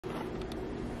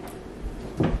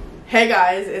Hey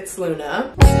guys, it's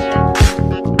Luna.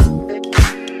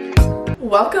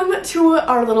 Welcome to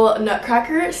our little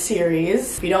Nutcracker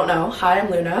series. If you don't know, hi,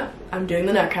 I'm Luna. I'm doing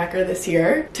the Nutcracker this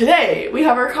year. Today, we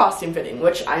have our costume fitting,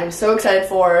 which I am so excited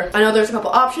for. I know there's a couple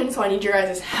options, so I need your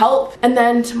guys' help. And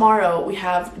then tomorrow, we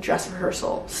have dress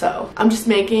rehearsal. So I'm just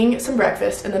making some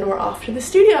breakfast, and then we're off to the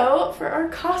studio for our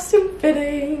costume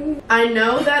fitting. I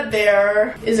know that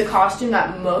there is a costume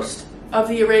that most of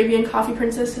the Arabian coffee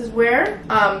princesses wear,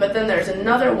 but then there's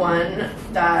another one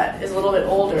that is a little bit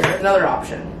older, another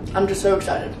option. I'm just so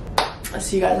excited. I'll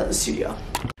see you guys at the studio.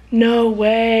 No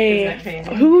way. Isn't that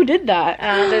crazy? Who did that?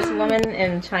 There's a woman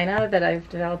in China that I've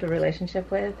developed a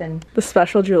relationship with, and the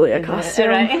special Julia costume.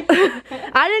 Right?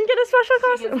 I didn't get a special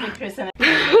costume.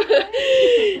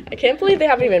 I can't believe they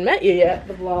haven't even met you yet,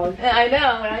 the vlog. I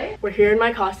know, right? We're here in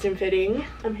my costume fitting.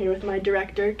 I'm here with my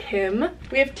director, Kim.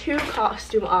 We have two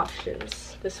costume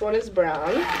options. This one is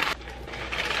brown. I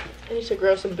need to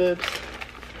grow some boobs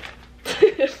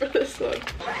for this one.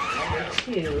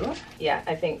 Two. Yeah,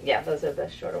 I think, yeah, those are the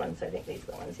shorter ones. I think these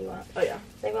are the ones you want. Oh yeah.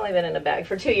 They've only been in a bag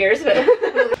for 2 years, but I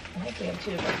think we have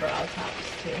two of the bra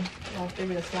tops too. Well,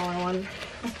 maybe the smaller one,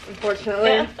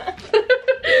 unfortunately.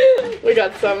 We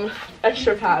got some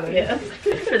extra padding. Yes,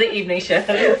 for the evening show.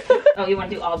 Oh, you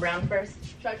want to do all brown first?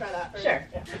 Should I try that first? Sure.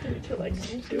 Yeah. I need to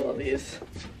like do all these.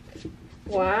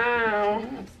 Wow.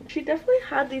 She definitely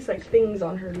had these like things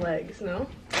on her legs, no?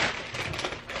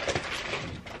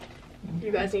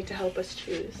 You guys need to help us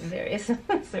choose. Various.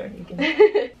 So you can.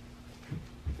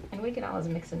 And we can always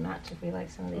mix and match if we like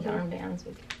some of these armbands.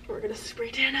 We're gonna spray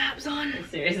tan abs on.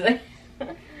 Seriously.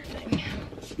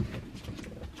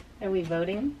 Are we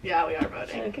voting? Yeah, we are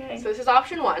voting. Okay. So this is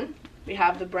option one. We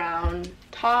have the brown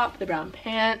top, the brown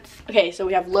pants. Okay, so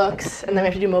we have looks, and then we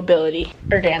have to do mobility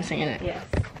or dancing in it. Yes.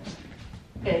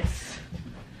 It's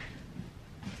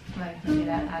Like, maybe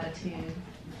that attitude.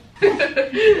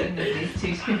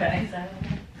 These two bags out.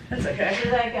 That's okay. I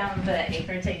like the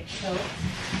acre tape coat.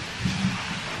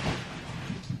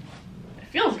 It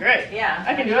feels great. Yeah.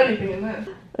 I can do anything in this.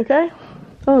 Okay.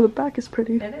 Oh, the back is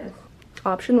pretty. It is.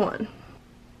 Option one.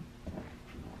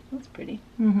 That's pretty.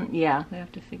 Yeah, we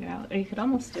have to figure out. Or you could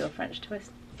almost do a French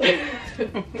twist. Do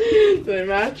they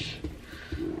match?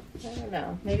 I don't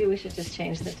know. Maybe we should just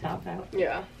change the top out.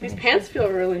 Yeah. These pants feel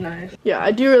really nice. Yeah,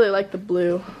 I do really like the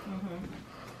blue.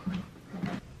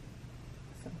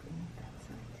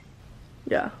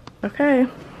 Yeah. Okay.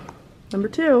 Number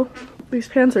two. These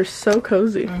pants are so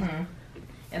cozy.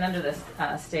 And under this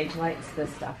stage lights, this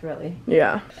stuff really.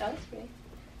 Yeah. Oh, that's pretty.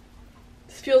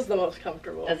 This feels the most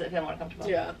comfortable. Does it feel more comfortable?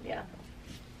 Yeah. Yeah.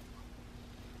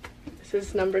 This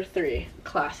is number three.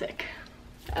 Classic.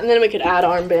 And then we could add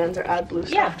armbands or add blue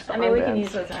stuff. Yeah. to I mean, we can armbands.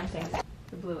 use those arm things.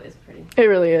 The blue is pretty. It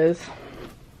really is.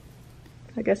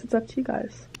 I guess it's up to you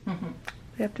guys.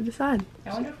 We have to decide.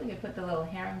 I wonder if we could put the little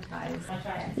harem ties. I'll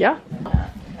try it. Yeah. No.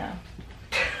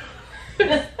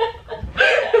 That's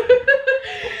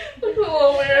a little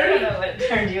I weird. don't know what it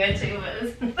turned you into, but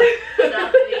it's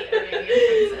not the Arabian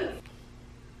princess.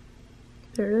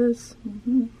 There it is.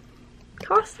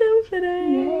 Costume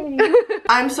fitting.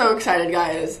 I'm so excited,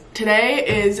 guys. Today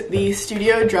is the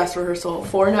studio dress rehearsal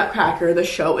for Nutcracker. The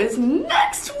show is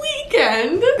next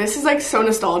weekend. This is like so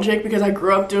nostalgic because I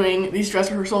grew up doing these dress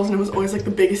rehearsals and it was always like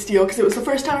the biggest deal because it was the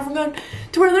first time everyone got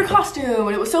to wear their costume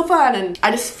and it was so fun, and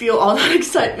I just feel all that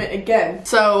excitement again.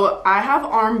 So I have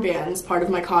armbands, part of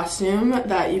my costume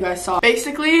that you guys saw.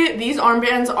 Basically, these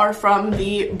armbands are from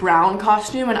the brown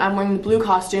costume and I'm wearing the blue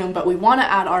costume, but we want to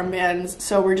add armbands,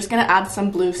 so we're just gonna add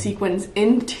some blue sequins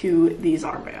into these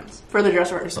armbands for the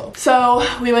dress rehearsal. So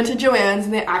we went to Joann's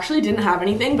and they actually didn't have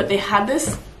anything, but they had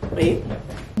this,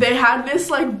 they had this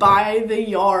like by the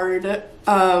yard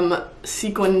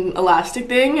sequin elastic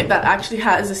thing that actually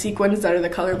has the sequins that are the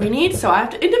color we need, so I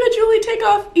have to individually take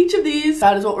off each of these.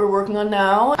 That is what we're working on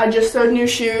now. I just sewed new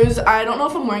shoes. I don't know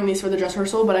if I'm wearing these for the dress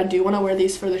rehearsal, but I do want to wear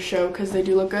these for the show because they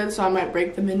do look good, so I might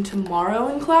break them in tomorrow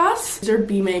in class. These are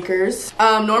B makers.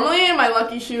 Normally my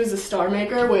lucky shoe is a star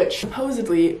maker, which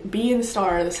supposedly B and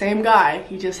star are the same guy,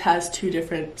 he just has two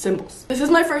different symbols. This is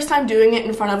my first time doing it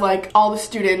in front of like all the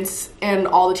students and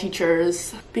all the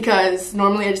teachers because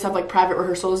normally I just have like private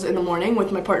rehearsals in the morning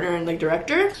with my partner and like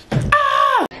director.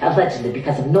 Allegedly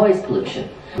because of noise pollution,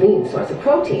 lean source of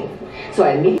protein. So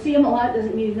I immediately see him a lot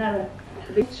doesn't mean he's not a.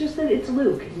 It's just that it's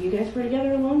Luke. You guys were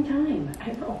together a long time.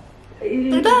 I know.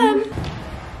 They're done.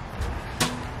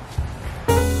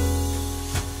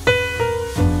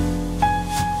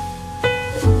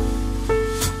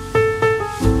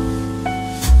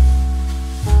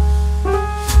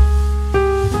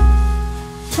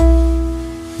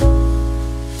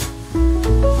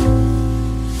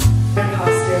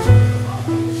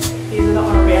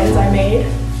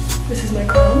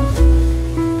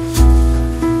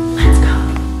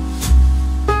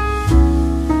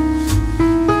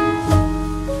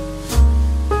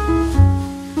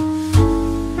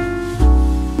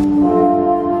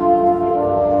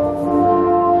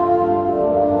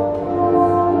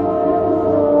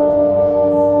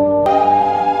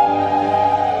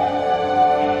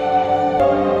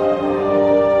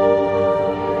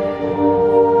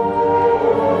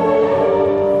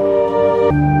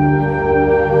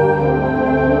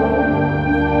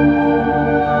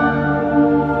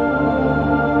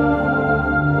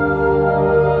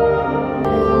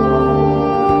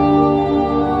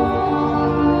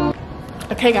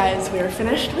 Okay guys, we are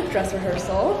finished with dress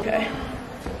rehearsal. Okay.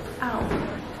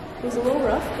 Ow. It was a little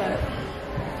rough, but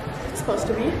it's supposed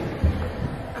to be.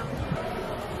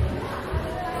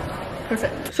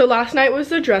 Perfect. So last night was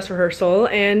the dress rehearsal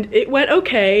and it went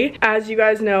okay. As you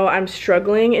guys know, I'm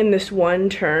struggling in this one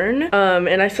turn.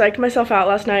 And I psyched myself out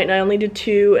last night and I only did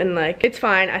 2 and like, it's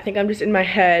fine. I think I'm just in my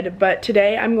head. But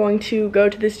today I'm going to go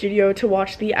to the studio to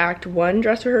watch the Act 1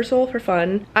 dress rehearsal for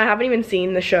fun. I haven't even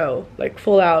seen the show, like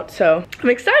full out, so I'm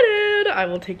excited. I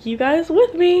will take you guys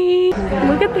with me.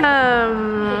 Look at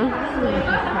them.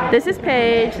 This is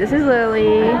Paige, this is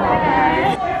Lily.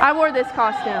 I wore this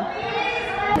costume.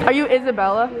 Are you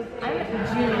Isabella? I'm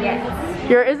Juliet.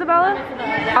 You're Isabella?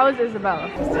 I was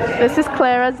Isabella. This is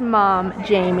Clara's mom,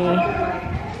 Jamie.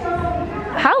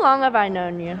 How long have I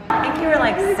known you? I think you were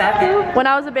like 7. When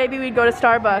I was a baby, we'd go to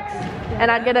Starbucks and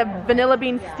I'd get a vanilla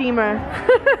bean steamer.